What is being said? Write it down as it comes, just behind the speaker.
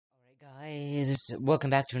guys, welcome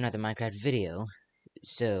back to another Minecraft video.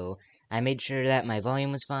 So, I made sure that my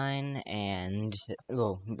volume was fine, and,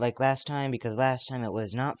 well, like last time, because last time it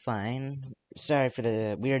was not fine. Sorry for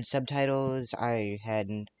the weird subtitles. I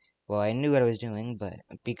knew what I was doing, but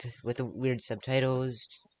with the weird subtitles,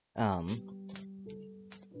 lost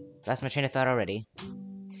my train of thought already.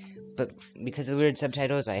 But because of the weird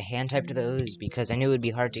subtitles, I hand-typed those, because I knew it would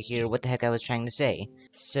be hard to hear what the heck I was trying to say.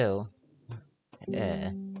 So,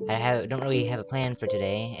 I don't really have a plan for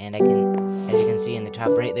today, and as you can see in the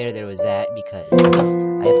top right there was that, because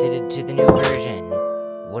I updated to the new version.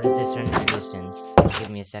 What is this render distance? Give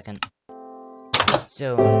me a second.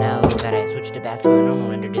 So, now that I switched it back to a normal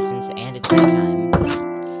render distance, and it's nighttime.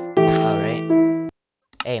 Alright.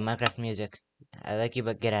 Hey, Minecraft music. I like you,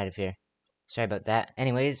 but get out of here. Sorry about that.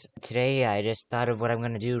 Anyways, today I just thought of what I'm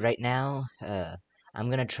gonna do right now. I'm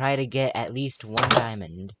gonna try to get at least one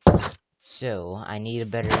diamond. So, I need a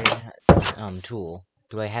better, tool.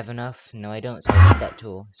 Do I have enough? No, I don't, so I need that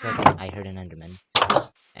tool. I heard an Enderman.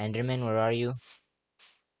 Enderman, where are you?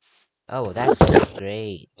 Oh, that's just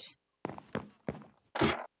great.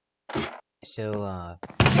 So,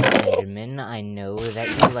 Enderman, I know that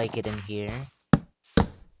you like it in here.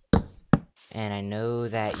 And I know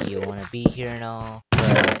that you want to be here and all,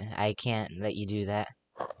 but I can't let you do that.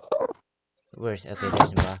 Okay, there's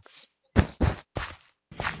some blocks.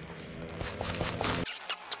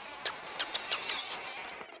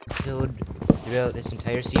 Killed throughout this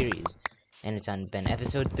entire series, and it's been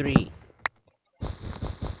episode 3.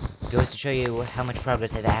 Goes to show you how much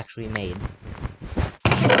progress I've actually made.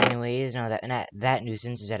 Anyways, now that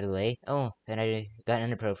nuisance is out of the way. Oh, and I got an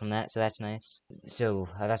Ender Pearl from that, so that's nice. So,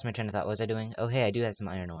 I lost my train of thought. What was I doing? Oh, hey, I do have some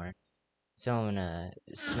iron ore. So I'm gonna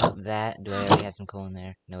smelt that. Do I already have some coal in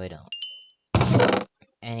there? No, I don't.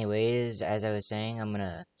 Anyways, as I was saying, I'm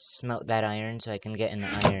gonna smelt that iron so I can get an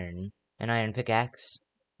iron pickaxe.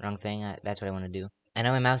 Wrong thing. That's what I want to do. I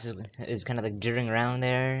know my mouse is kind of like jittering around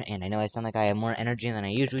there, and I know I sound like I have more energy than I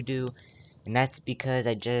usually do, and that's because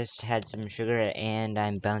I just had some sugar and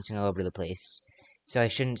I'm bouncing all over the place. So I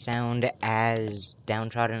shouldn't sound as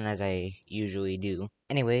downtrodden as I usually do.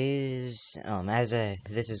 Anyways,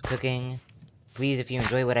 this is cooking, please, if you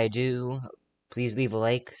enjoy what I do, please leave a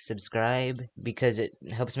like, subscribe, because it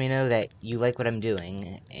helps me know that you like what I'm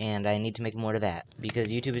doing, and I need to make more of that, because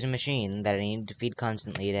YouTube is a machine that I need to feed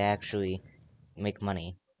constantly to actually make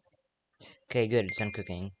money. Okay, good, it's done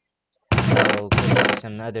cooking. I'll cook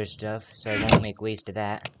some other stuff, so I won't make waste of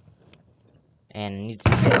that. And need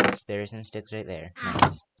some sticks. There are some sticks right there.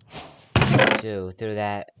 Nice. So, throw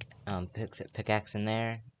that pickaxe in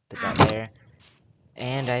there, put that there,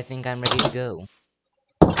 and I think I'm ready to go.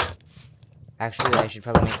 Actually, I should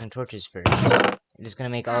probably make some torches first. I'm just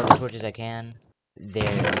gonna make all the torches I can.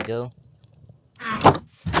 There we go.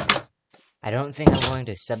 I don't think I'm going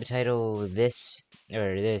to subtitle this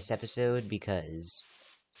episode because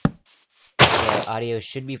the audio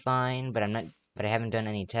should be fine, but I haven't done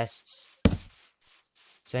any tests.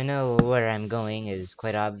 So I know where I'm going is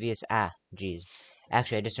quite obvious. Ah, jeez.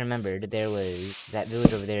 Actually, I just remembered there was that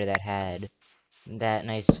village over there that had that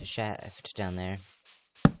nice shaft down there.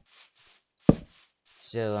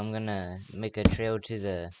 So I'm gonna make a trail to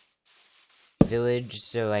the village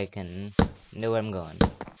so I can know where I'm going.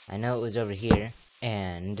 I know it was over here,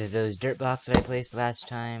 and those dirt blocks that I placed last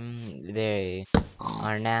time, they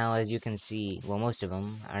are now, as you can see, well, most of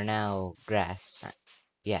them are now grass.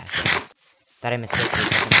 Yeah, grass. Thought I misspoke for a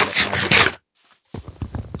second, but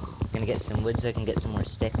no. Gonna get some wood so I can get some more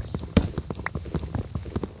sticks.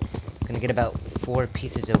 Gonna get about 4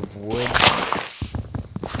 pieces of wood.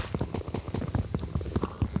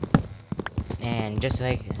 And just so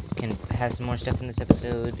I can have some more stuff in this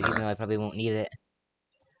episode, even though I probably won't need it.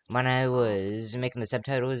 When I was making the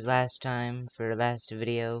subtitles last time, for the last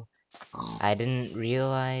video, I didn't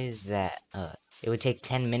realize that it would take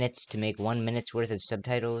 10 minutes to make 1 minute's worth of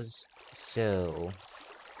subtitles. So,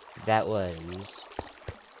 that was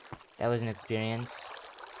an experience.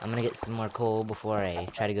 I'm gonna get some more coal before I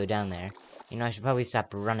try to go down there. You know, I should probably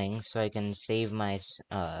stop running so I can save my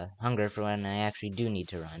hunger for when I actually do need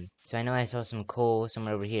to run. So I know I saw some coal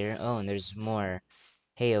somewhere over here. Oh, and there's more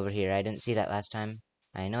hay over here. I didn't see that last time.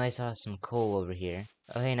 I know I saw some coal over here.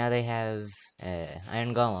 Oh, hey, now they have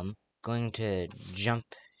iron golem. Going to jump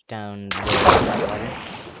down that water.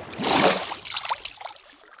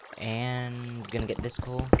 And gonna get this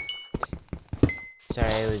coal.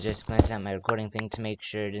 Sorry, I was just glancing at my recording thing to make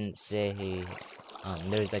sure it didn't say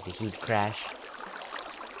there was like a huge crash,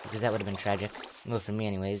 because that would have been tragic. Well, for me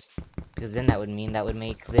anyways, because then that would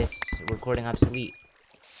make this recording obsolete.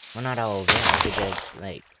 Well, not all of it. I could just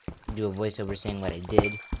like do a voiceover saying what I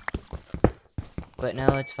did. But no,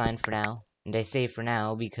 it's fine for now. And I say for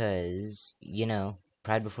now because, you know,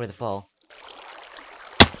 pride before the fall.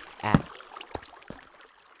 Ah.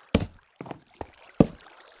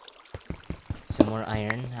 Some more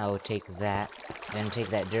iron. I'll take that. Then take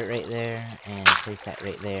that dirt right there and place that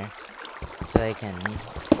right there. So I can...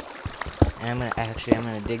 And I'm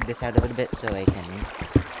gonna dig this out a little bit so I can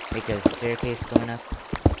make a staircase going up.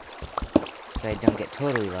 So I don't get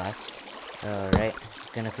totally lost. Alright.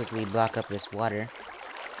 Gonna quickly block up this water.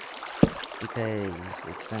 Because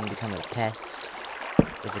it's gonna become a pest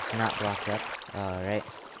if it's not blocked up. Alright.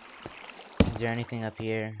 Is there anything up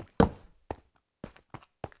here?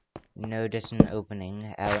 No, just an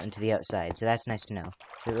opening out into the outside, so that's nice to know.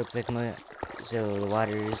 So it looks like so the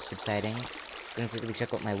water is subsiding. Gonna quickly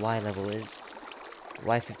check what my Y level is.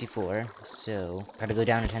 Y54, so gotta go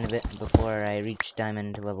down a ton of it before I reach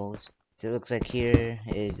diamond levels. So it looks like here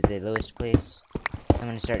is the lowest place. So I'm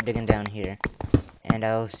gonna start digging down here. And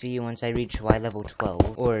I'll see you once I reach Y level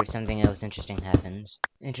 12, or something else interesting happens.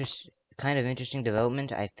 Kind of interesting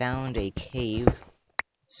development, I found a cave,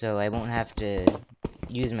 so I won't have to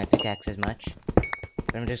use my pickaxe as much.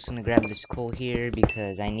 But I'm just gonna grab this coal here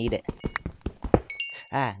because I need it.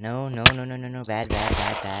 Ah, no, bad.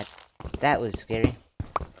 That was scary.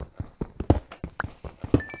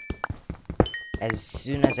 As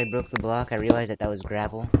soon as I broke the block, I realized that was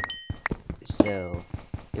gravel. So,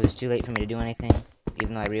 it was too late for me to do anything,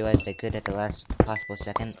 even though I realized I could at the last possible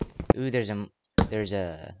second. Ooh, there's a,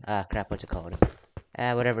 crap, what's it called?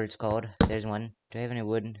 Whatever it's called. There's one. Do I have any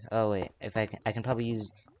wood? Oh, wait, I can probably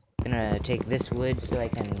gonna take this wood so I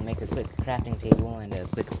can make a quick crafting table and a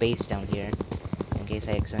quick base down here, in case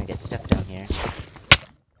I accidentally get stuck down here.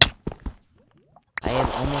 I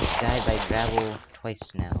have almost died by gravel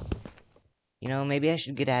twice now. You know, maybe I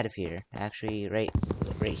should get out of here. Actually, right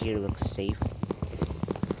here looks safe.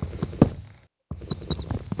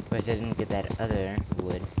 Of course, I didn't get that other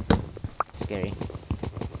wood. Scary.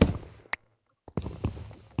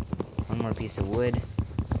 One more piece of wood.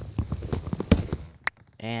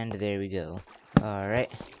 And there we go.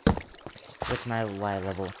 Alright. What's my Y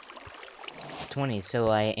level? 20, so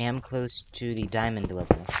I am close to the diamond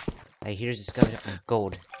level. Here's a skeleton.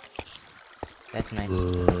 Gold. That's nice.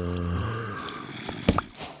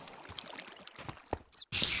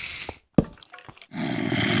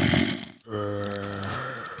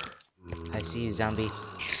 I see you, zombie.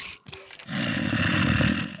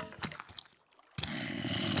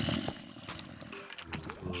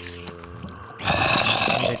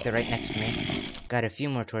 Seems like they're right next to me. Got a few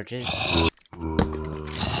more torches.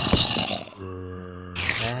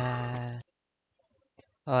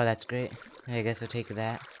 Oh, that's great. I guess I'll take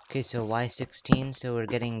that. Okay, so Y16, so we're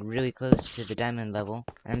getting really close to the diamond level.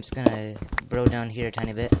 I'm just gonna bro down here a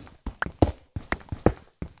tiny bit.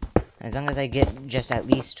 As long as I get just at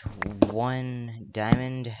least one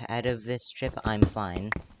diamond out of this trip, I'm fine.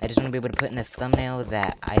 I just want to be able to put in the thumbnail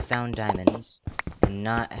that I found diamonds, and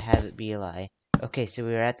not have it be a lie. Okay, so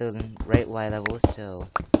we're at the right Y level, so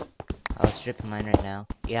I'll strip mine right now.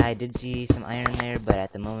 Yeah, I did see some iron there, but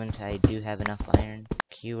at the moment I do have enough iron.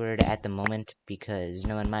 Keyword at the moment, because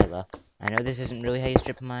knowing my luck. I know this isn't really how you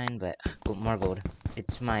strip mine, but more gold.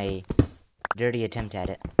 It's my dirty attempt at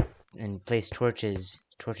it. And place torches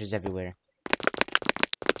everywhere.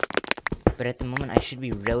 But at the moment I should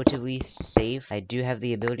be relatively safe. I do have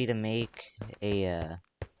the ability to make an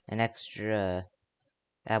extra,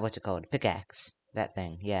 what's it called? Pickaxe. That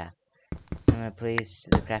thing, yeah. So I'm gonna place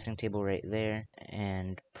the crafting table right there,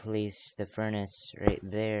 and place the furnace right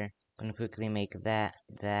there. I'm gonna quickly make that,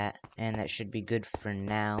 and that should be good for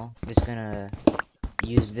now. I'm just gonna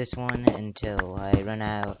use this one until I run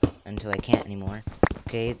out, until I can't anymore.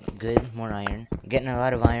 Okay, good, more iron. I'm getting a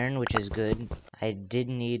lot of iron, which is good. I did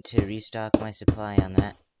need to restock my supply on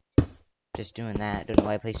that. Just doing that. Don't know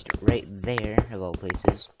why I placed it right there, of all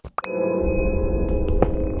places.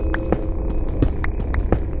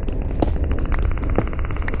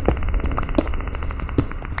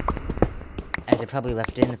 As I probably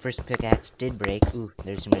left in, the first pickaxe did break. Ooh,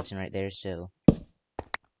 there's some redstone right there, so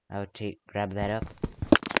I'll grab that up.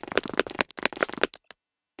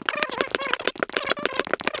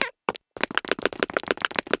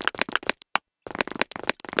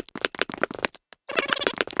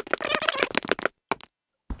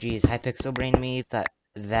 Geez, Hypixel Brain me thought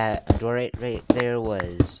that door right there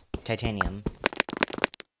was titanium.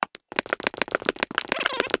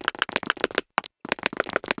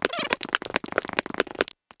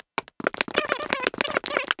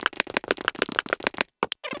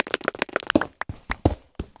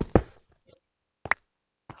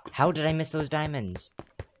 How did I miss those diamonds?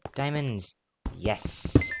 Diamonds!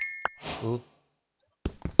 Yes! Ooh.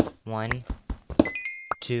 1,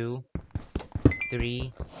 2,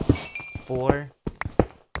 3, 4,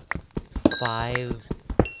 5,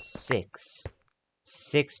 6.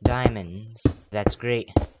 6 diamonds. That's great.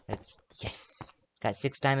 That's... yes! Got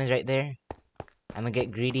 6 diamonds right there. I'm gonna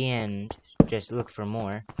get greedy and just look for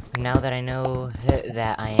more. Now that I know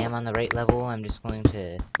that I am on the right level, I'm just going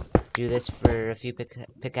to do this for a few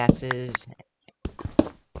pickaxes.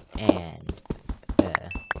 And,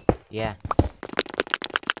 yeah.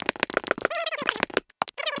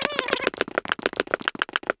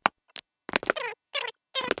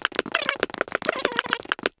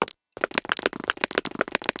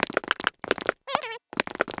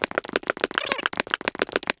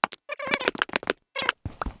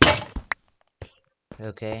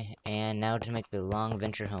 Okay, and now to make the long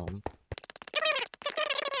venture home.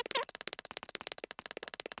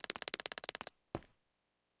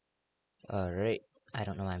 Alright, I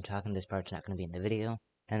don't know why I'm talking, this part's not going to be in the video.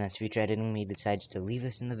 Unless future editing me decides to leave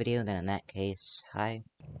this in the video, then in that case, hi.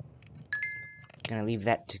 Gonna leave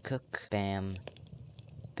that to cook. Bam.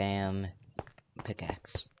 Bam.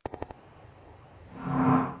 Pickaxe.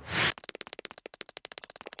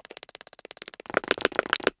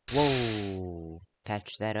 Whoa!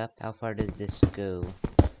 Patch that up. How far does this go?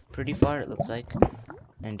 Pretty far, it looks like.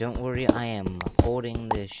 And don't worry, I am holding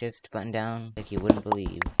the shift button down like you wouldn't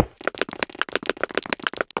believe.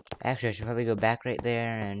 Actually, I should probably go back right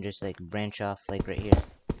there and just, like, branch off, like, right here.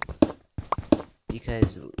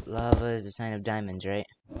 Because lava is a sign of diamonds, right?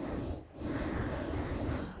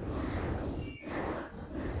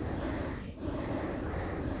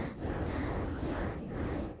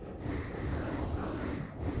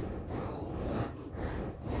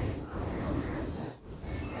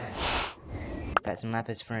 Got some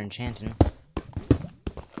lapis for enchanting.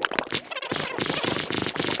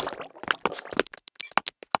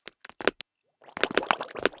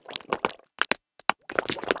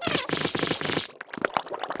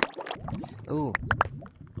 Ooh.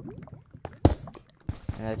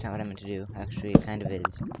 No, that's not what I meant to do. Actually, it kind of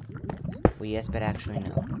is. Well, yes, but actually,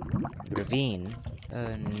 no. Ravine?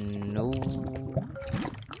 No.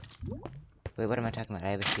 Wait, what am I talking about? I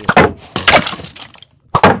have a shield.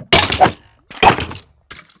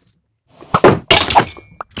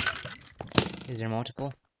 Is there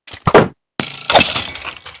multiple?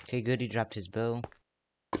 Okay, good, he dropped his bow.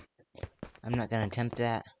 I'm not gonna attempt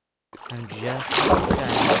that. I'm just looking for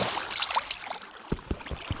diamonds.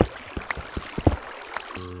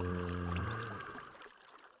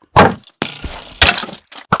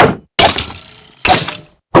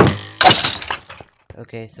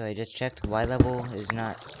 Okay, so I just checked. Y level is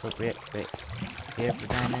not appropriate right here for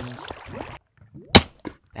diamonds.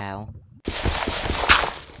 Ow.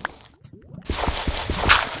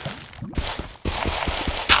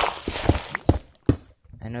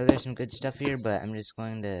 I know there's some good stuff here, but I'm just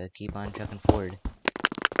going to keep on trucking forward.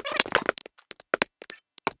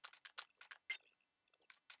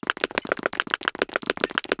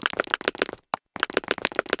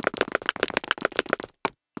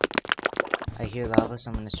 I hear lava,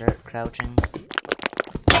 so I'm gonna start crouching.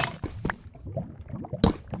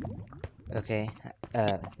 Okay,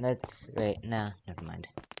 that's right. Nah, never mind.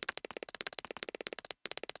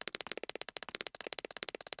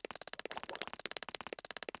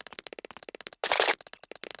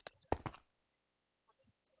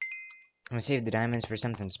 I'm gonna save the diamonds for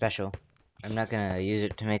something special. I'm not gonna use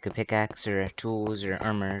it to make a pickaxe or tools or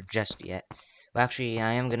armor just yet. Well, actually,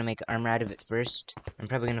 I am gonna make armor out of it first. I'm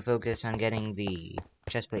probably gonna focus on getting the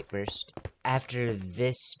chestplate first. After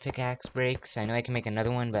this pickaxe breaks, I know I can make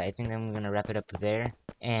another one, but I think I'm gonna wrap it up there.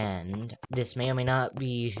 And this may or may not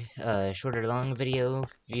be a short or long video.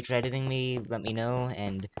 If you try editing me, let me know,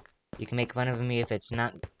 and you can make fun of me if it's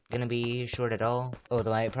not gonna be short at all.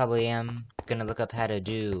 Although I probably am gonna look up how to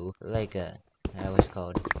do, like, what's it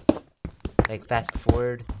called? Like, fast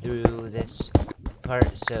forward through this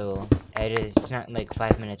part, so it's not, like,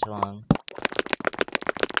 5 minutes long.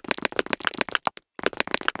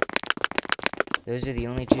 Those are the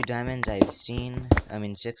only 2 diamonds I've seen. I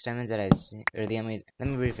mean, 6 diamonds that I've seen. Or the only. Let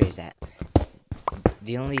me rephrase that.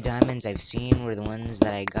 The only diamonds I've seen were the ones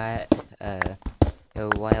that I got a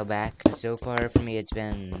while back. So far, for me, it's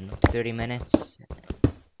been 30 minutes.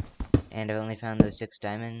 And I've only found those 6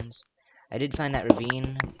 diamonds. I did find that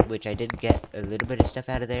ravine, which I did get a little bit of stuff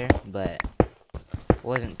out of there, but it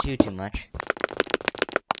wasn't too much.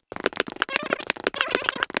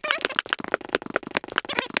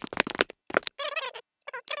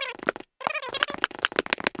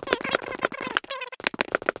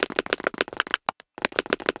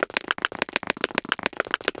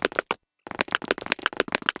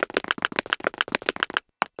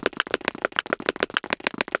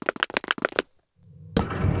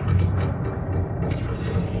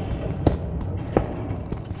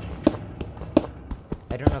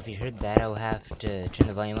 you heard that, I'll have to turn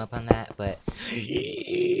the volume up on that, but...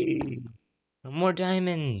 More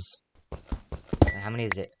diamonds! How many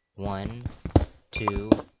is it? 1,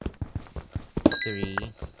 2, 3,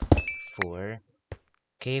 4.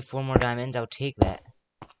 Okay, 4 more diamonds, I'll take that.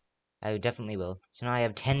 I definitely will. So now I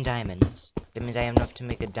have 10 diamonds. That means I have enough to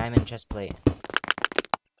make a diamond chest plate.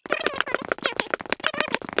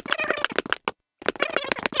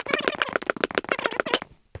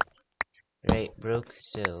 Right, broke,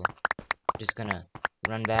 so just gonna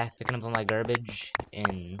run back, picking up all my garbage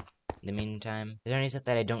in the meantime. Is there any stuff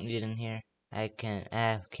that I don't need in here? Can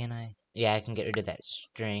I? Yeah, I can get rid of that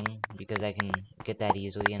string, because I can get that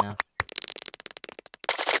easily enough.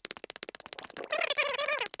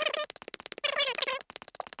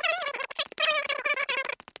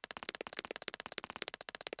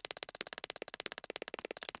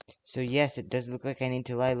 So yes, it does look like I need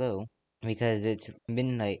to lie low, because it's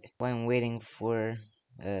midnight. While I'm waiting for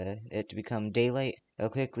it to become daylight, I'll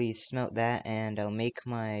quickly smelt that, and I'll make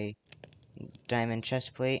my diamond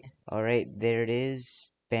chest plate. Alright, there it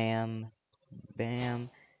is. Bam, bam,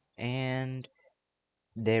 and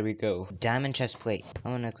there we go. Diamond chest plate.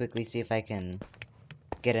 I'm gonna quickly see if I can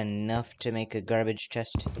get enough to make a garbage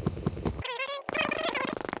chest.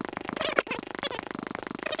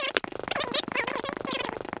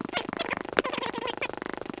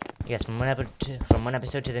 Yes, from one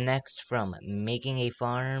episode to the next, from making a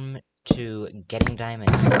farm to getting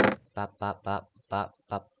diamonds. Bop bop bop bop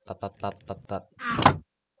bop bop bop bop bop bop.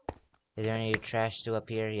 Is there any trash still up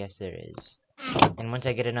here? Yes, there is. And once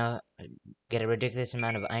I get a ridiculous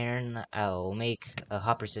amount of iron, I'll make a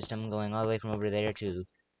hopper system going all the way from over there to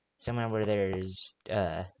somewhere where there's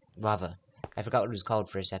lava. I forgot what it was called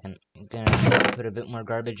for a second. I'm gonna put a bit more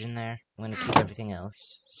garbage in there. I'm gonna keep everything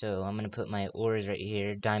else. So I'm gonna put my ores right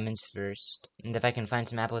here, diamonds first. And if I can find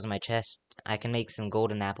some apples in my chest, I can make some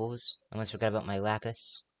golden apples. I almost forgot about my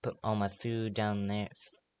lapis. Put all my food down there,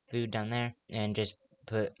 and just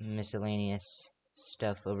put miscellaneous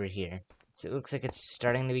stuff over here. So it looks like it's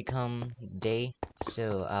starting to become day.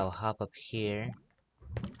 So I'll hop up here.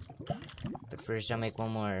 But first I'll make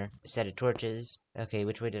one more set of torches. Okay,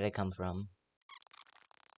 which way did I come from?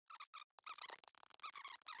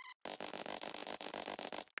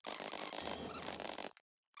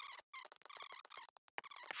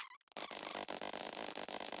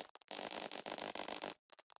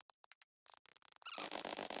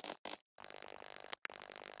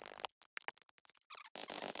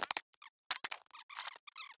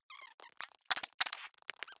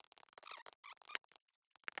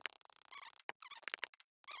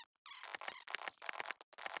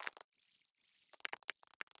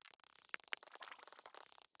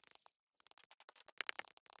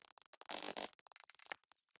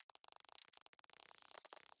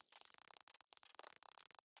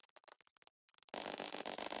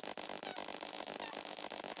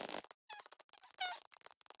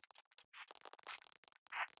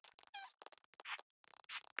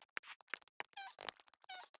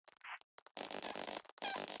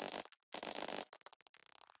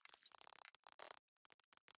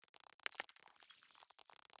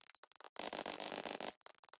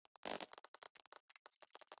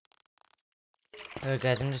 Alright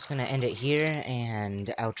guys, I'm just gonna end it here,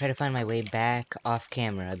 and I'll try to find my way back off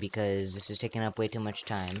camera, because this is taking up way too much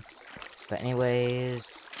time. But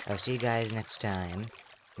anyways, I'll see you guys next time.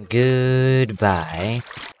 Goodbye.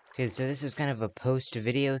 Okay, so this is kind of a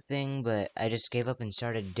post-video thing, but I just gave up and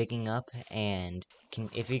started digging up, and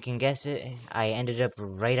if you can guess it, I ended up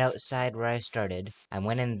right outside where I started. I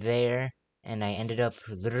went in there, and I ended up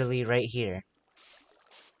literally right here.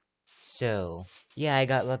 So, yeah, I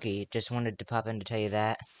got lucky. Just wanted to pop in to tell you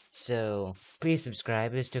that. So, please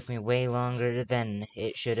subscribe. This took me way longer than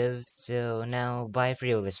it should have. So, now, bye for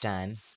real this time.